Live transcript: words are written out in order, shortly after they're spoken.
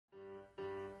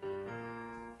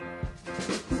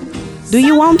Do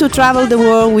you want to travel the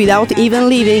world without even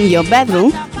leaving your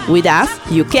bedroom? With us,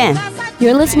 you can.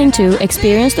 You're listening to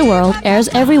Experience the World, airs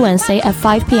every Wednesday at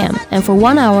 5 p.m. And for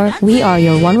 1 hour, we are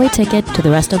your one-way ticket to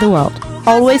the rest of the world.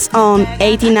 Always on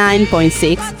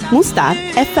 89.6 Mustard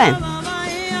FM.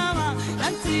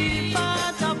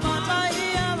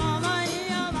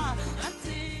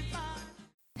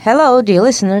 Hello, dear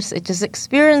listeners. It is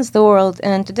Experience the World,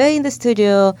 and today in the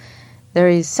studio there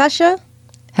is Sasha.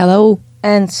 Hello.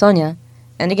 And Sonia.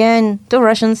 And again, two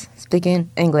Russians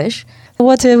speaking English.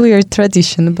 What a weird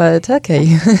tradition, but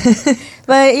okay.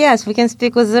 But yes, we can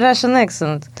speak with the Russian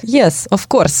accent. Yes, of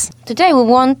course. Today we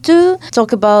want to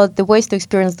talk about the ways to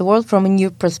experience the world from a new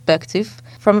perspective,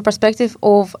 from a perspective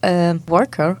of a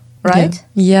worker, right?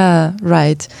 Yeah,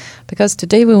 right. Because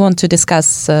today we want to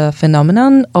discuss a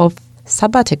phenomenon of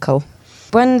sabbatical.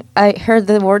 When I heard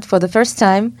the word for the first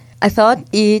time, I thought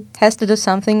it has to do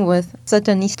something with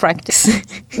Satanist practice.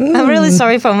 I'm really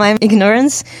sorry for my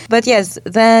ignorance. But yes,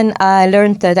 then I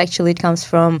learned that actually it comes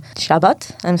from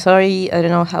Shabbat. I'm sorry, I don't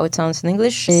know how it sounds in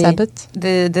English. Sabbath?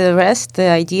 The rest, the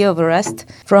idea of a rest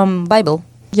from Bible.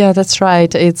 Yeah, that's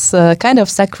right. It's a kind of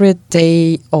sacred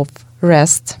day of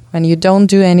rest when you don't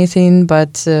do anything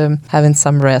but having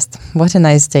some rest. What a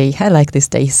nice day. I like these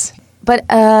days. But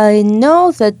I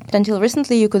know that until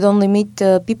recently you could only meet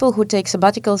people who take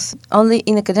sabbaticals only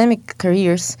in academic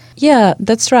careers. Yeah,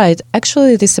 that's right.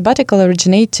 Actually, the sabbatical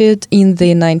originated in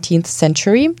the 19th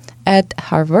century at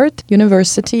Harvard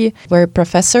University, where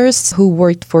professors who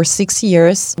worked for 6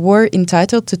 years were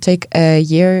entitled to take a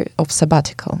year of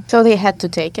sabbatical. So they had to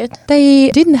take it?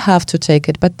 They didn't have to take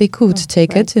it, but they could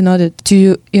take it in order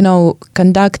to,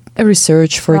 conduct a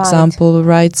research, for example,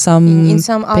 write some in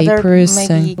some papers.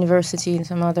 Other, maybe university, in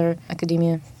some other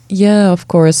academia. Yeah, of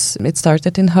course. It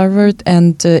started in Harvard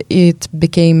and it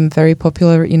became very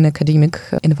popular in academic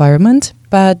environment.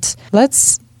 But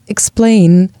let's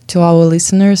explain to our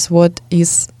listeners what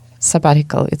is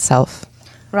sabbatical itself.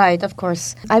 Right, of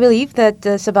course. I believe that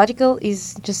sabbatical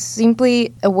is just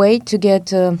simply a way to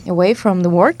get away from the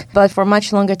work, but for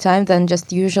much longer time than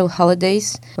just usual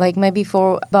holidays, like maybe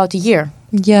for about a year.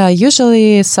 Yeah,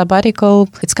 usually sabbatical,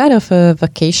 it's kind of a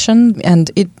vacation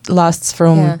and it lasts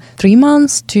from 3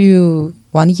 months to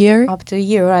 1 year. Up to a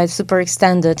year, right? Super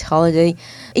extended holiday.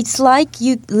 It's like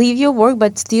you leave your work,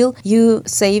 but still you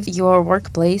save your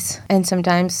workplace. And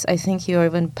sometimes I think you're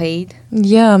even paid.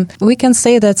 Yeah, we can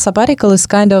say that sabbatical is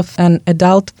kind of an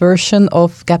adult version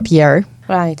of gap year.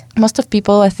 Right. Most of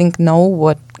people, I think, know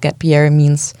what gap year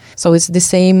means. So it's the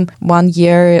same 1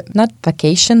 year, not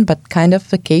vacation, but kind of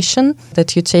vacation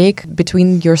that you take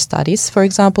between your studies, for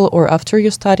example, or after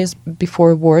your studies,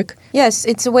 before work. Yes,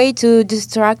 it's a way to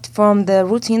distract from the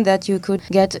routine that you could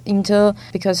get into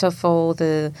because of all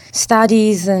the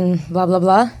studies and blah, blah,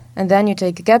 blah. And then you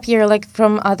take a gap year, like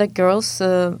from other girls,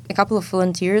 a couple of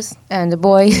volunteers and a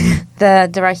boy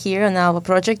that are here on our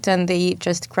project, and they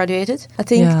just graduated, I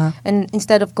think. Yeah. And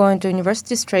instead of going to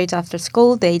university straight after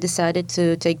school, they decided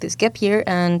to take this gap year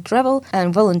and travel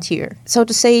and volunteer. So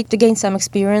to say, to gain some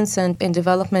experience and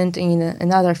development in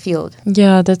another field.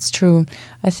 Yeah, that's true.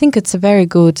 I think it's a very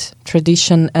good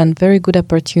tradition and very good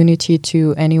opportunity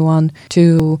to anyone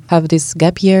to have this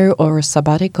gap year or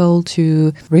sabbatical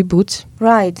to reboot.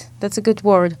 Right, that's a good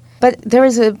word. But there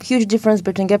is a huge difference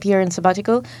between gap year and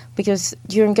sabbatical, because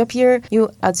during gap year, you,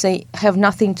 I'd say, have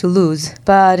nothing to lose.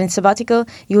 But in sabbatical,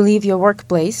 you leave your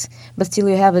workplace, but still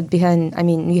you have it behind,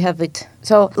 you have it.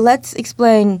 So let's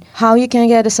explain how you can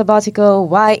get a sabbatical,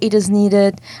 why it is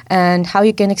needed, and how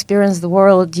you can experience the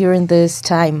world during this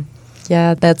time.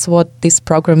 Yeah, that's what this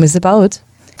program is about.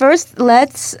 First,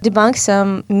 let's debunk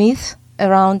some myths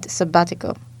around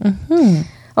sabbatical. Mm-hmm.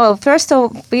 Well, first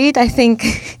of it, I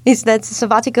think, is that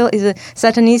sabbatical is a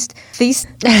Satanist feast.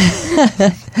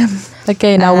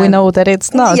 Okay, now we know that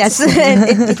it's not. Yes,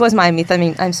 it was my myth.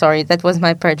 I'm sorry, that was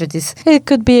my prejudice. It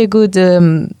could be a good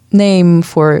name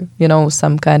for,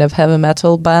 some kind of heavy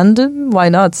metal band. Why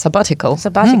not? Sabbatical.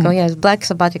 Sabbatical, yes. Black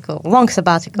sabbatical. Long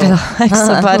sabbatical.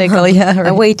 Sabbatical, yeah. Right.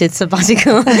 Awaited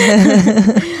sabbatical.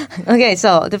 Okay,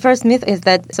 so the first myth is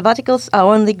that sabbaticals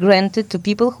are only granted to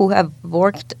people who have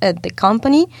worked at the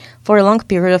company for a long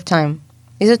period of time.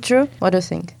 Is it true? What do you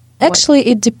think? Actually,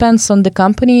 it depends on the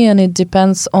company and it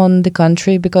depends on the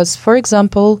country because, for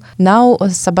example, now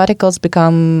sabbaticals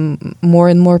become more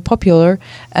and more popular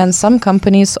and some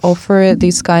companies offer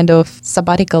this kind of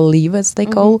sabbatical leave, as they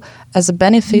call, as a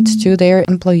benefit to their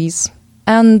employees.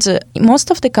 And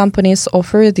most of the companies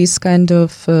offer this kind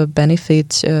of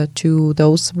benefit to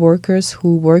those workers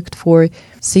who worked for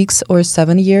 6 or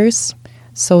 7 years.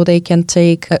 so they can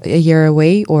take a year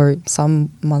away or some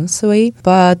months away.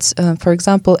 But for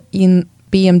example, in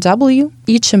BMW,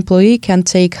 each employee can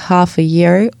take half a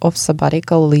year of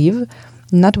sabbatical leave,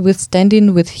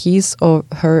 notwithstanding with his or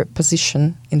her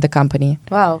position in the company.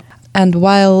 Wow. And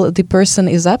while the person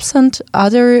is absent,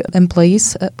 other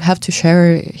employees have to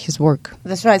share his work.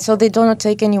 That's right. So they do not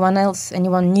take anyone else,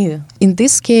 anyone new. In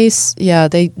this case, yeah,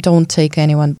 they don't take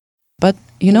anyone. But,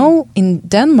 you know, in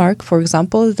Denmark, for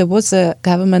example, there was a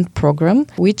government program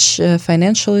which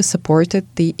financially supported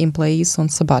the employees on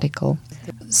sabbatical.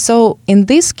 So in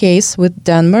this case with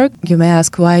Denmark, you may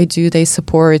ask, why do they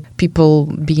support people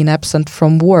being absent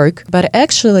from work? But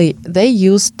actually, they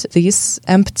used these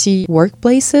empty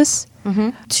workplaces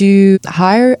to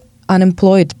hire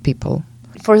unemployed people.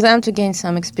 For them to gain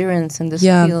some experience in this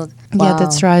field. Yeah,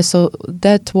 that's right. So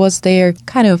that was their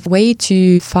kind of way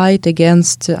to fight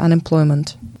against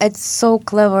unemployment. It's so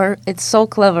clever. It's so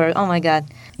clever. Oh my God.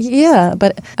 Yeah,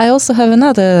 but I also have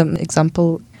another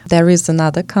example. There is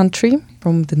another country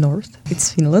from the north.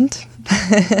 It's Finland.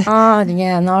 Oh,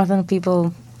 yeah, northern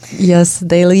people. Yes,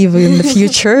 they live in the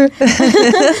future.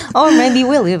 Or maybe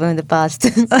we live in the past.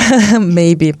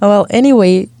 Maybe. Well,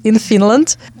 anyway, in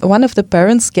Finland, one of the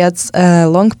parents gets a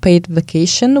long paid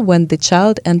vacation when the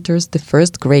child enters the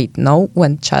first grade. No,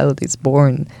 when child is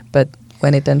born, but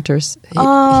when it enters, he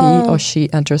or she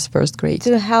enters first grade.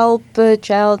 To help a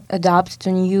child adapt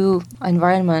to new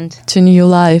environment. To new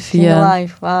life, New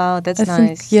life. Wow, that's I nice.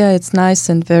 think, yeah, it's nice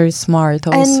and very smart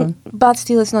also. But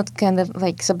still, it's not kind of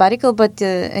like sabbatical, but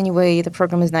anyway, the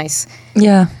program is nice.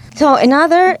 Yeah. So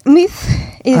another myth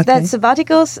is that Okay.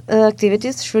 sabbaticals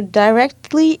activities should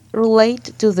directly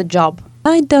relate to the job.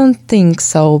 I don't think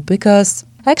so, because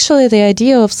actually the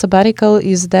idea of sabbatical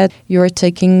is that you're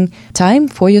taking time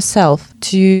for yourself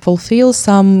to fulfill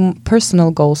some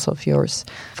personal goals of yours.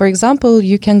 For example,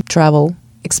 you can travel,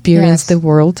 experience Yes. the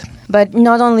world. But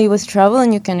not only with travel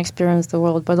and you can experience the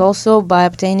world, but also by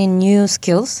obtaining new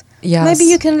skills. Yes. Maybe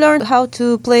you can learn how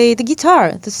to play the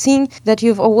guitar, the thing that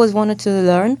you've always wanted to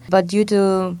learn, but due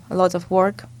to a lot of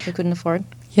work, you couldn't afford.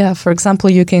 Yeah, for example,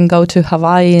 you can go to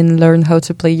Hawaii and learn how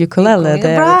to play ukulele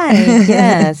there. Right,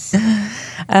 yes.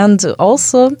 And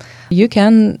also, you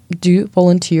can do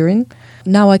volunteering.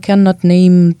 Now I cannot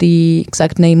name the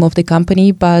exact name of the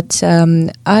company, but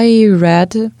I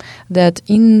read that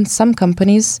in some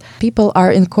companies, people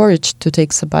are encouraged to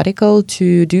take sabbatical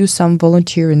to do some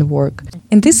volunteering work.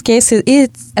 In this case,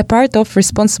 it's a part of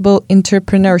responsible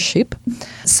entrepreneurship.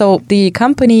 So the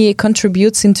company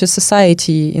contributes into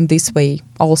society in this way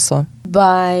also.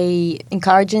 By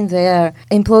encouraging their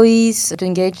employees to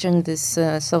engage in this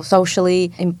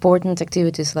socially important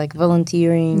activities like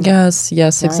volunteering. Yes,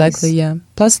 Nice. exactly, yeah.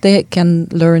 Plus they can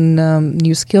learn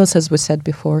new skills, as we said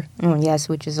before. Yes,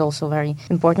 which is also very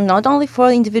important, not only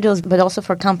for individuals, but also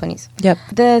for companies. Yep.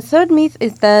 The third myth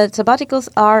is that sabbaticals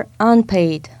are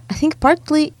unpaid. I think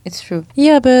partly it's true.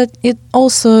 Yeah, but it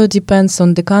also depends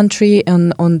on the country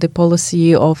and on the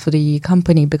policy of the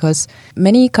company, because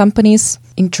many companies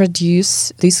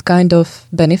introduce this kind of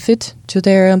benefit to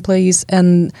their employees,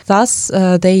 and thus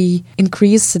they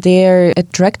increase their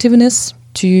attractiveness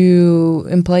to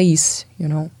employees, you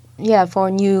know. Yeah, for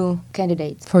new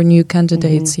candidates. For new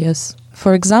candidates, yes.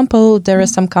 For example, there are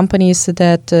some companies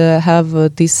that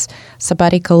have this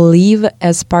sabbatical leave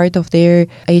as part of their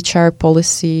HR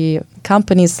policy.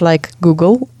 Companies like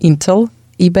Google, Intel,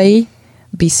 eBay,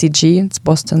 BCG, it's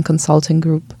Boston Consulting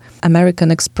Group,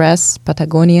 American Express,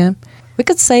 Patagonia. We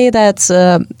could say that,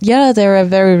 there are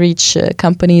very rich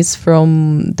companies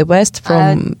from the West,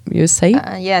 from USA.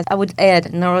 Yes, I would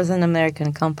add Northern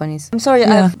American companies. I'm sorry,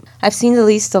 Yeah. I've seen the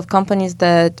list of companies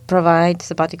that provide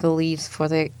sabbatical leaves for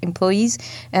their employees,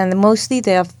 and mostly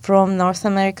they are from North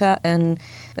America, and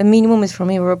the minimum is from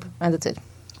Europe, and that's it.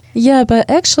 Yeah, but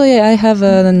actually I have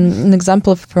an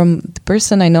example from the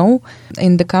person I know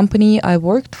in the company I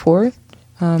worked for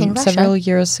In Russia? several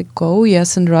years ago,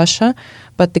 yes, in Russia.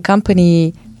 But the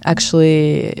company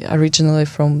actually originally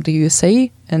from the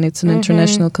USA, and it's an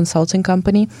international consulting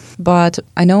company. But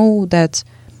I know that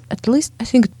at least I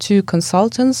think 2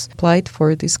 consultants applied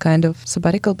for this kind of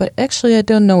sabbatical, but actually I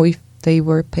don't know if they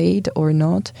were paid or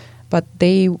not. But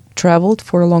they traveled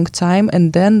for a long time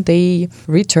and then they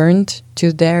returned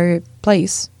to their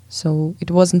place. So it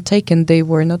wasn't taken, they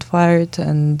were not fired,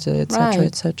 and et cetera, Right.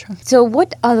 et cetera. So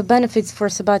what are the benefits for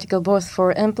sabbatical, both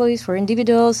for employees, for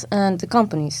individuals, and the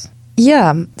companies?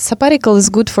 Yeah, sabbatical is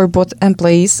good for both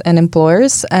employees and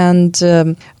employers. And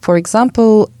for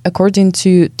example, according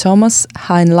to Thomas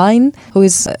Heinlein, who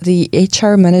is the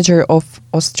HR manager of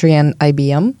Austrian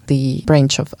IBM, the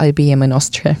branch of IBM in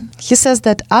Austria, he says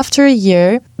that after a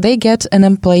year, they get an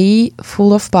employee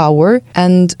full of power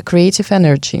and creative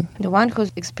energy. The one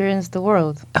who's experienced the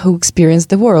world. Who experience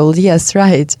the world, yes,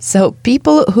 right. So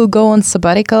people who go on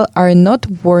sabbatical are not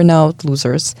worn-out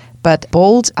losers, but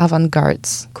bold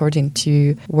avant-gardes, according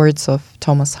to words of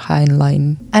Thomas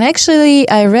Heinlein. And actually,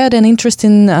 I read an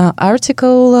interesting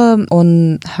article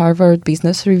on Harvard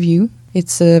Business Review.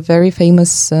 It's a very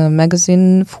famous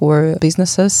magazine for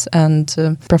businesses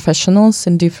and professionals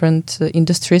in different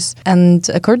industries. And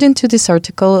according to this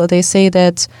article, they say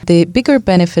that the bigger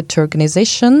benefit to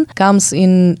organization comes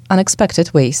in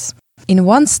unexpected ways. In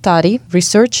one study,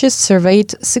 researchers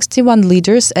surveyed 61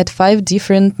 leaders at 5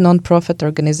 different non-profit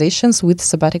organizations with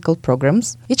sabbatical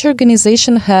programs. Each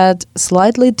organization had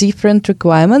slightly different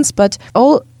requirements, but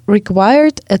all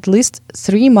required at least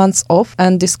 3 months off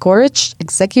and discouraged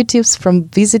executives from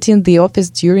visiting the office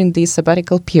during the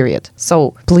sabbatical period.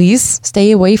 So please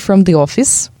stay away from the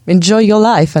office, enjoy your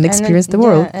life and experience the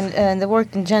world. And the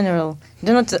work in general.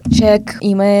 Do not check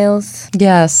emails.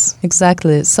 Yes,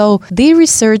 exactly. So the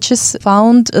researchers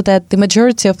found that the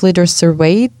majority of leaders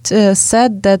surveyed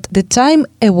said that the time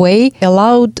away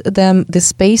allowed them the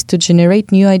space to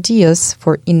generate new ideas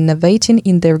for innovating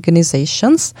in their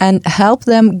organizations and help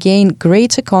them gain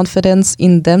greater confidence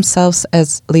in themselves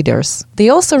as leaders. They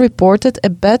also reported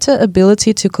a better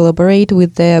ability to collaborate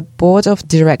with their board of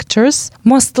directors,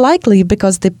 most likely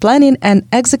because the planning and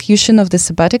execution of the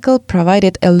sabbatical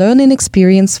provided a learning experience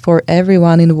for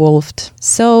everyone involved.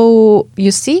 So,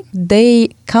 you see, they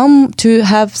come to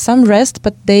have some rest,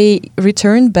 but they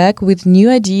return back with new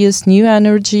ideas, new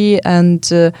energy, and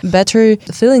better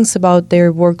feelings about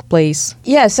their workplace.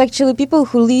 Yes, actually, people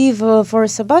who leave for a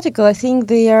sabbatical, I think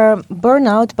they are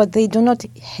burnout, but they do not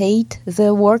hate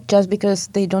the work just because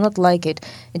they do not like it.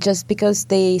 It's just because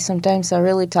they sometimes are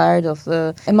really tired of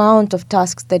the amount of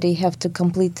tasks that they have to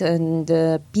complete, and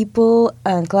people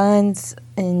and clients.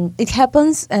 And it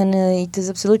happens, and it is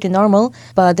absolutely normal,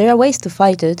 but there are ways to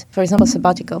fight it. For example,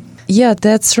 sabbatical. Yeah,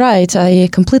 that's right. I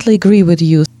completely agree with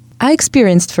you. I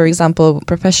experienced, for example,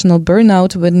 professional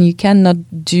burnout when you cannot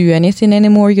do anything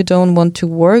anymore, you don't want to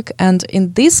work. And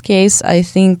in this case, I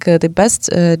think the best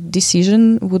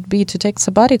decision would be to take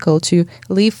sabbatical, to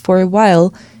leave for a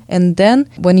while. And then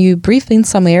when you breathe in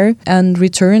some air and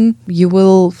return, you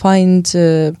will find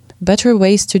better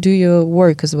ways to do your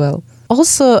work as well.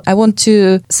 Also, I want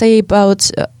to say about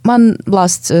one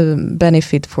last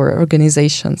benefit for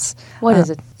organizations. What is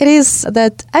it? It is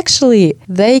that actually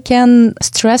they can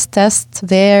stress test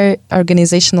their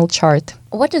organizational chart.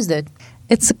 What is that?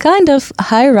 It's a kind of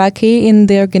hierarchy in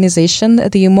the organization,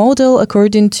 the model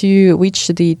according to which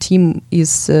the team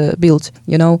is built,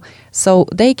 you know. So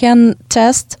they can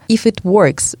test if it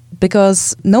works,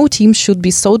 because no team should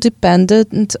be so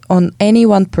dependent on any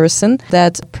one person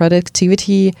that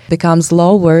productivity becomes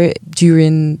lower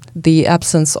during the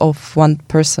absence of one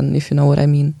person, if you know what I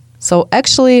mean. So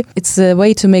actually, it's a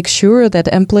way to make sure that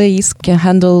employees can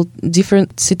handle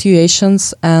different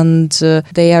situations and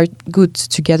they are good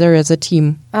together as a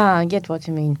team. I get what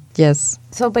you mean. Yes.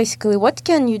 So basically, what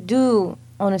can you do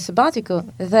on a sabbatical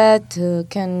that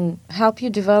can help you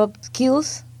develop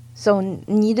skills so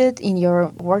needed in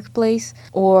your workplace,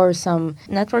 or some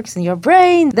networks in your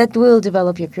brain that will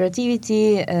develop your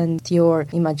creativity and your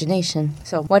imagination?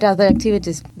 So what are the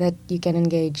activities that you can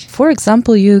engage? For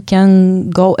example, you can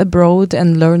go abroad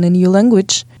and learn a new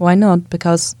language. Why not?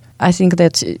 Because I think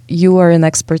that you are an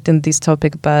expert in this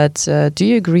topic, but do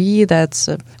you agree that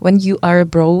when you are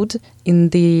abroad in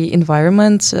the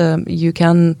environment, you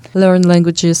can learn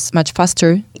languages much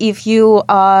faster? If you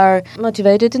are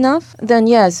motivated enough, then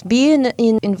yes, being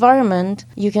in environment,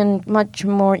 you can much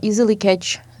more easily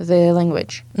catch the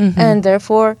language and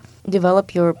therefore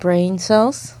develop your brain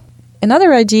cells.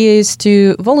 Another idea is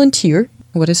to volunteer.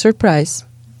 What a surprise.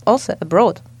 Also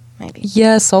abroad. Maybe.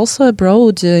 Yes, also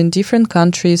abroad in different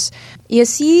countries.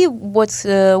 ESE, what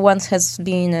once has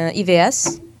been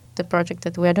EVS, the project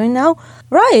that we are doing now.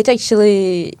 Right,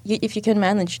 actually, if you can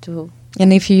manage to.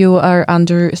 And if you are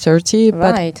under 30,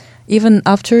 right. But even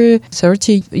after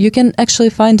 30, you can actually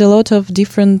find a lot of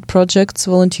different projects,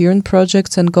 volunteering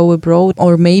projects, and go abroad,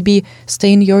 or maybe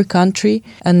stay in your country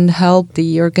and help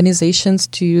the organizations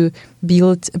to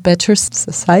build a better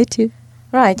society.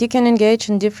 Right, you can engage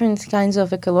in different kinds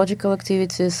of ecological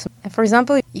activities. For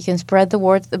example, you can spread the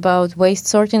word about waste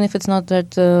sorting if it's not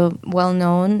that well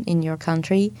known in your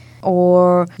country.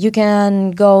 Or you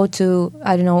can go to,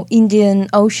 I don't know, Indian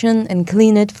Ocean and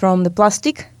clean it from the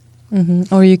plastic.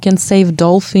 Or you can save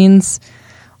dolphins,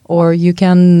 or you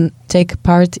can take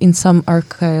part in some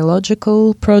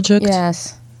archaeological project.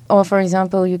 Yes. Or, for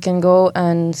example, you can go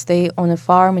and stay on a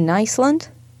farm in Iceland.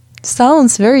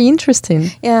 Sounds very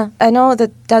interesting. Yeah, I know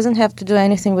that doesn't have to do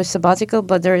anything with sabbatical,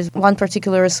 but there is one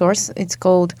particular resource. It's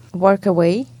called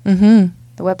Workaway, the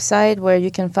website where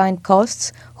you can find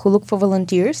hosts who look for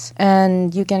volunteers,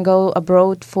 and you can go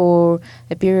abroad for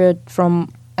a period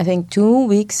from, I think, 2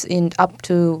 weeks in up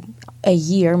to a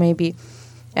year maybe.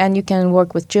 And you can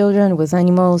work with children, with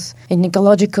animals, in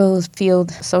ecological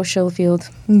field, social field.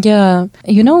 Yeah.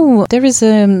 You know, there is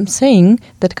a saying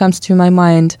that comes to my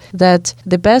mind that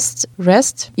the best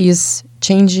rest is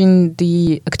changing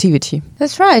the activity.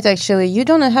 That's right, actually. You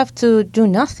don't have to do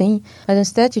nothing, but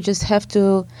instead you just have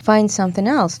to find something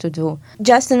else to do.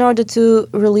 Just in order to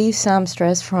relieve some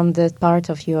stress from that part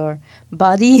of your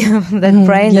body, that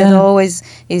brain that always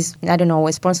is, I don't know,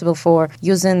 responsible for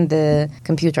using the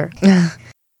computer.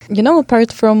 You know,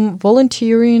 apart from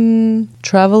volunteering,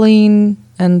 traveling,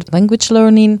 and language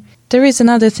learning, there is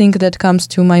another thing that comes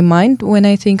to my mind when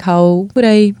I think how would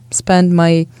I spend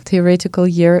my theoretical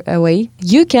year away.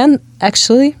 You can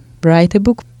actually write a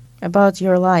book. About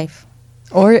your life.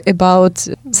 Or about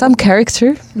some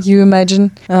character you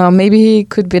imagine. Maybe it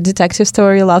could be a detective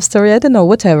story, love story, I don't know,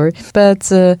 whatever.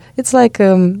 But it's like,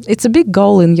 it's a big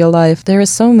goal in your life. There are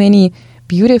so many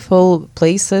beautiful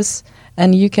places,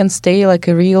 and you can stay like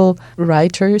a real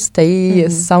writer, stay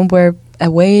somewhere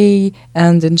away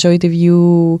and enjoy the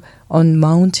view on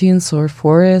mountains or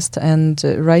forest and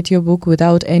write your book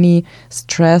without any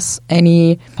stress,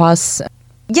 any fuss.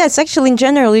 Yes, actually, in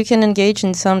general, you can engage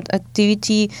in some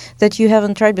activity that you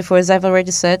haven't tried before, as I've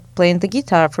already said, playing the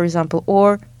guitar, for example,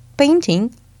 or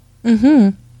painting.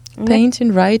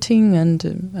 Painting, writing, and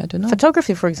I don't know.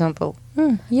 Photography, for example.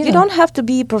 Yeah. You don't have to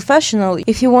be professional.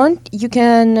 If you want, you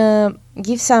can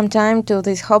give some time to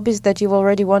these hobbies that you've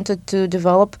already wanted to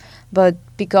develop, but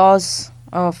because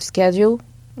of schedule,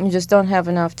 you just don't have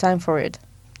enough time for it.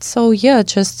 So yeah,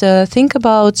 just think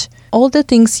about all the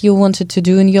things you wanted to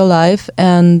do in your life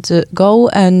and go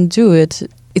and do it.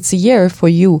 It's a year for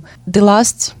you. The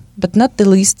last, but not the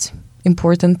least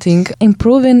important thing,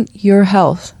 improving your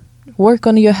health. Work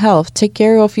on your health. Take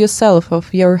care of yourself,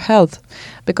 of your health.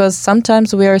 Because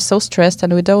sometimes we are so stressed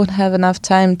and we don't have enough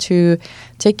time to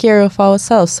take care of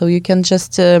ourselves. So you can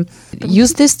just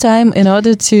use this time in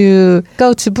order to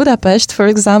go to Budapest, for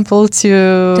example,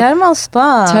 to... Thermal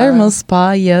spa. Thermal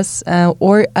spa, yes.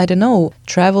 Or, I don't know,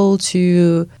 travel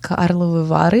to Karlovy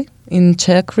Vary in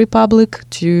Czech Republic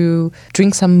to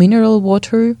drink some mineral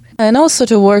water. And also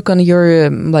to work on your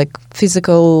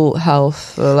physical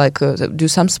health, do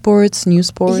some sports, new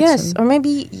sports. Yes, or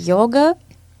maybe yoga.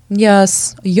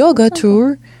 Yes, yoga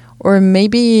tour, or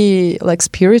maybe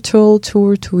spiritual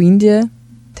tour to India.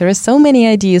 There are so many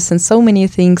ideas and so many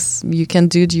things you can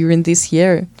do during this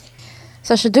year.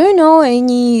 Sasha, do you know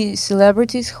any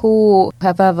celebrities who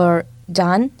have ever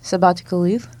done sabbatical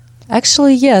leave?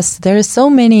 Actually, yes, there are so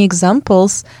many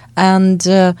examples, and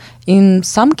in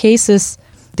some cases,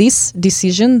 this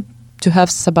decision to have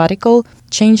sabbatical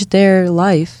changed their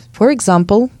life. For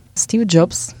example, Steve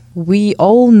Jobs. We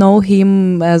all know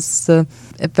him as a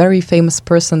very famous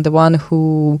person, the one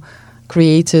who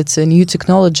created a new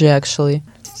technology, actually.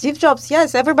 Steve Jobs,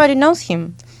 yes, everybody knows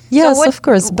him. Yes, so of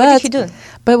course. What did he do?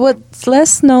 But what's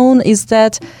less known is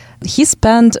that he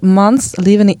spent months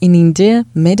living in India,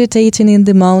 meditating in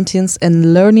the mountains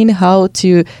and learning how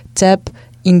to tap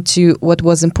into what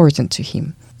was important to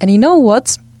him. And you know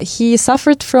what? He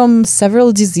suffered from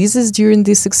several diseases during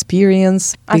this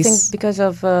experience. I think because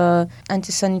of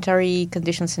anti-sanitary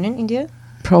conditions in India?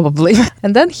 Probably.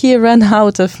 And then he ran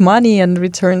out of money and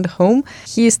returned home.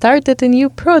 He started a new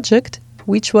project,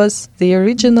 which was the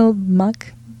original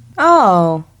Mac.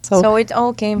 Oh, so it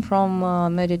all came from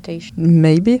meditation.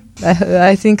 Maybe.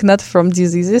 I think not from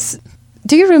diseases.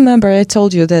 Do you remember I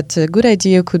told you that a good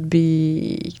idea could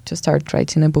be to start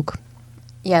writing a book?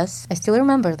 Yes, I still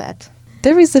remember that.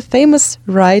 There is a famous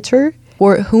writer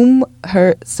for whom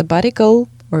her sabbatical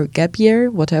or gap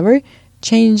year, whatever,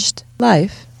 changed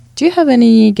life. Do you have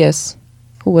any guess?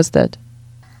 Who was that?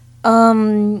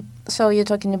 So you're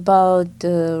talking about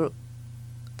the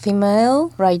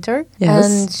female writer, yes.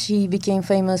 And she became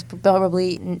famous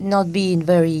probably not being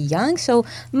very young, so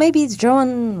maybe it's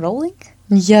Joanne Rowling?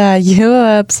 Yeah, you're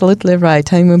absolutely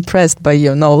right. I'm impressed by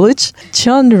your knowledge.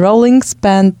 John Rowling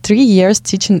spent 3 years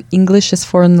teaching English as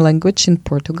foreign language in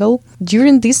Portugal.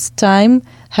 During this time,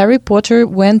 Harry Potter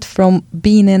went from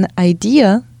being an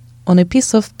idea on a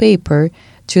piece of paper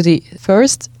to the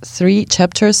first 3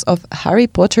 chapters of Harry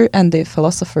Potter and the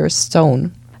Philosopher's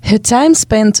Stone. Her time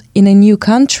spent in a new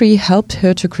country helped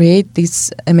her to create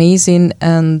this amazing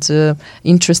and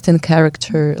interesting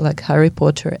character like Harry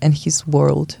Potter and his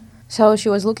world. So she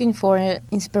was looking for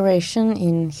inspiration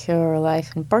in her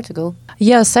life in Portugal.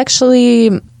 Yes,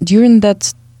 actually, during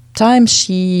that time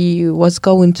she was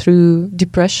going through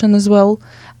depression as well,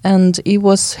 and it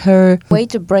was her way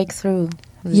to break through.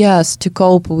 Yes, to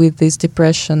cope with this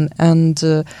depression. And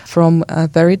from a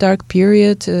very dark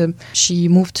period, she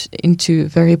moved into a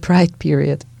very bright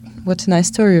period. What a nice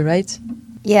story, right?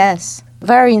 Yes,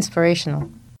 very inspirational.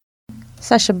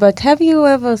 Sasha, but have you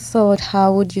ever thought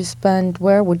how would you spend,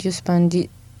 where would you spend it,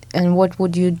 and what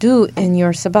would you do in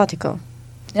your sabbatical?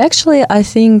 Actually, I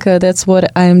think that's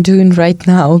what I'm doing right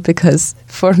now, because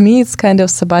for me it's kind of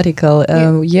sabbatical,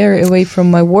 a year away from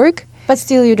my work. But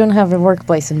still you don't have a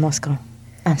workplace in Moscow.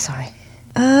 I'm sorry.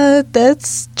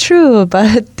 That's true,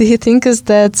 but the thing is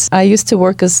that I used to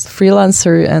work as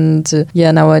freelancer and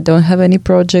now I don't have any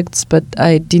projects, but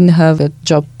I didn't have a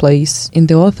job place in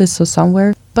the office or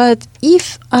somewhere. But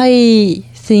if I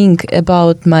think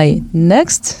about my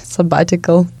next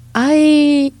sabbatical,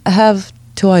 I have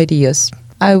 2 ideas.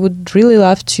 I would really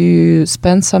love to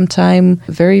spend some time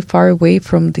very far away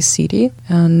from the city,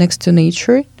 next to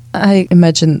nature. I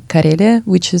imagine Karelia,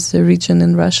 which is a region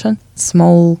in Russia,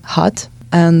 small hut,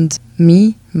 and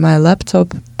me, my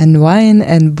laptop, and wine,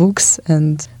 and books,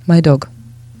 and my dog.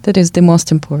 That is the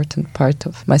most important part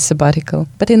of my sabbatical.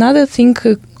 But another thing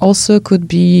also could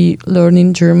be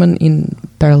learning German in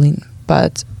Berlin.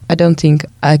 But I don't think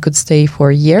I could stay for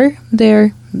a year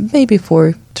there, maybe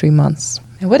for 3 months.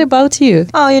 What about you?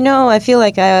 Oh, I feel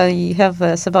like I have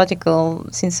a sabbatical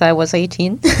since I was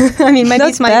 18. I mean, maybe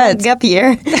it's my gap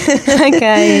year. Like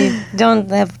I don't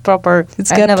have proper...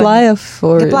 It's gap life?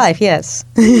 Or gap life, yes.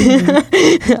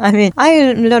 I mean,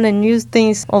 I learn new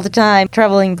things all the time,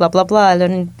 traveling, blah, blah, blah,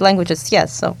 learning languages,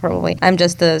 yes, so probably. I'm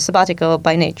just a sabbatical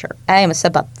by nature. I am a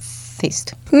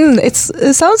Sabbathist.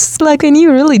 It sounds like a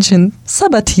new religion,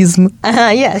 Sabbatism.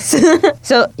 Yes.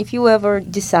 So if you ever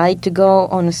decide to go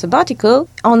on a sabbatical,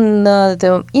 on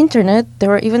the internet,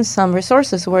 there are even some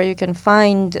resources where you can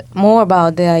find more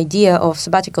about the idea of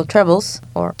sabbatical travels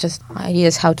or just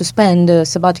ideas how to spend a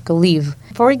sabbatical leave.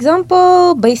 For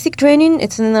example, Basic Training,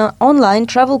 it's an online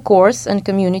travel course and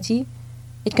community.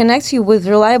 It connects you with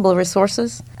reliable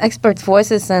resources, expert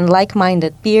voices and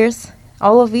like-minded peers,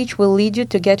 all of which will lead you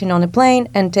to getting on a plane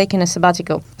and taking a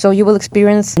sabbatical. So you will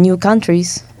experience new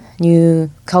countries, new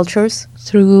cultures.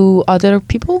 Through other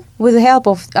people? With the help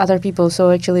of other people. So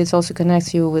actually it also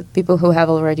connects you with people who have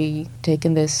already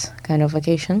taken this kind of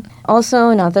vacation. Also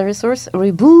another resource,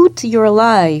 Reboot Your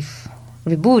Life.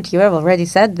 Reboot, you have already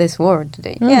said this word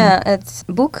today. Yeah, it's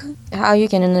a book, how you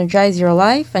can energize your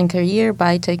life and career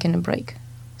by taking a break.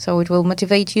 So it will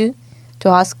motivate you to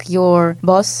ask your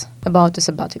boss about a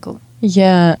sabbatical.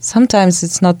 Yeah, sometimes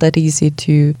it's not that easy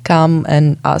to come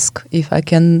and ask if I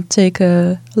can take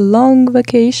a long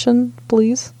vacation,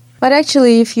 please. But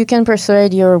actually, if you can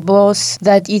persuade your boss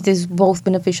that it is both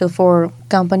beneficial for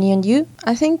company and you,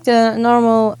 I think the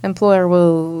normal employer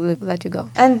will let you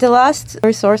go. And the last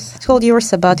resource is called Your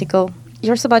Sabbatical.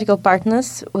 Your Sabbatical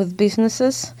partners with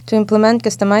businesses to implement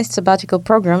customized sabbatical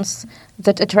programs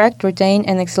that attract, retain,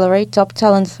 and accelerate top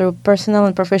talent through personal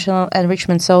and professional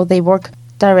enrichment. So they work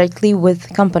directly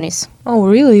with companies. Oh,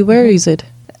 really? Where is it?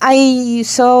 I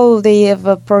saw they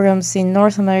have programs in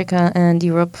North America and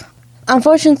Europe.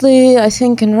 Unfortunately, I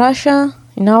think in Russia,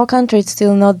 in our country, it's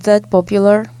still not that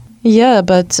popular. Yeah,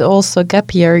 but also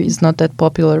gap year is not that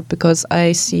popular because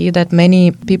I see that many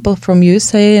people from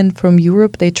USA and from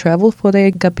Europe, they travel for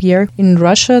their gap year. In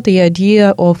Russia, the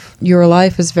idea of your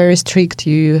life is very strict.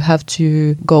 You have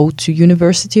to go to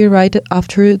university right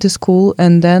after the school,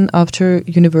 and then after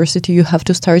university, you have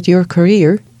to start your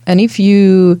career. And if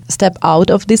you step out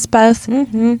of this path,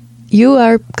 you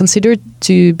are considered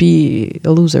to be a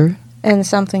loser. And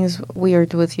something's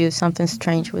weird with you, something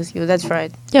strange with you. That's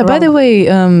right. Yeah, Wrong. by the way,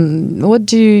 what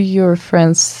do your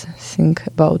friends think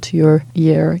about your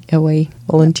year away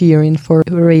volunteering for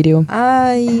radio?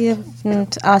 I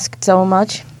haven't asked so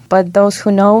much, but those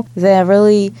who know, they're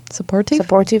really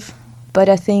supportive. But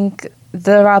I think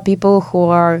there are people who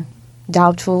are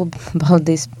doubtful about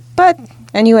this. But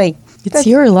anyway... It's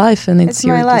your life and it's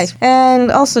your my life.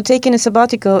 And also taking a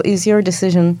sabbatical is your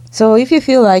decision. So if you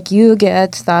feel like you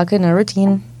get stuck in a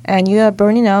routine, and you are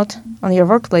burning out on your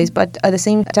workplace, but at the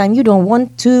same time you don't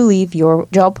want to leave your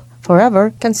job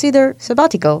forever, consider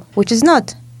sabbatical, which is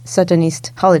not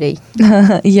Satanist holiday.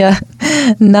 Yeah,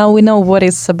 now we know what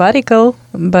is sabbatical,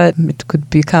 but it could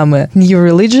become a new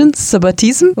religion,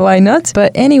 sabbatism, why not?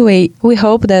 But anyway, we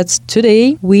hope that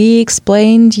today we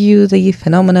explained you the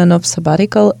phenomenon of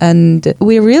sabbatical, and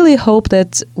we really hope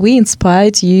that we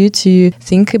inspired you to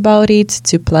think about it,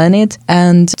 to plan it,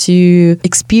 and to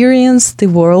experience the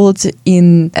world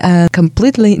in a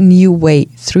completely new way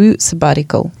through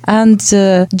sabbatical. And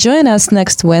join us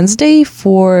next Wednesday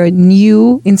for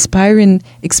new inspiring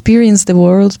Experience the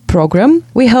World program.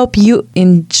 We hope you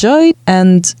enjoy,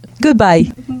 and goodbye.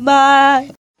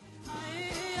 Bye.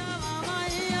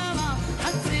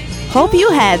 Hope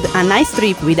you had a nice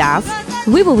trip with us.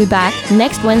 We will be back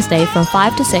next Wednesday from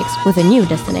 5 to 6 with a new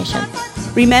destination.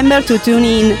 Remember to tune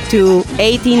in to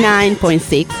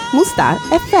 89.6 Mustar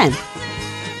FM.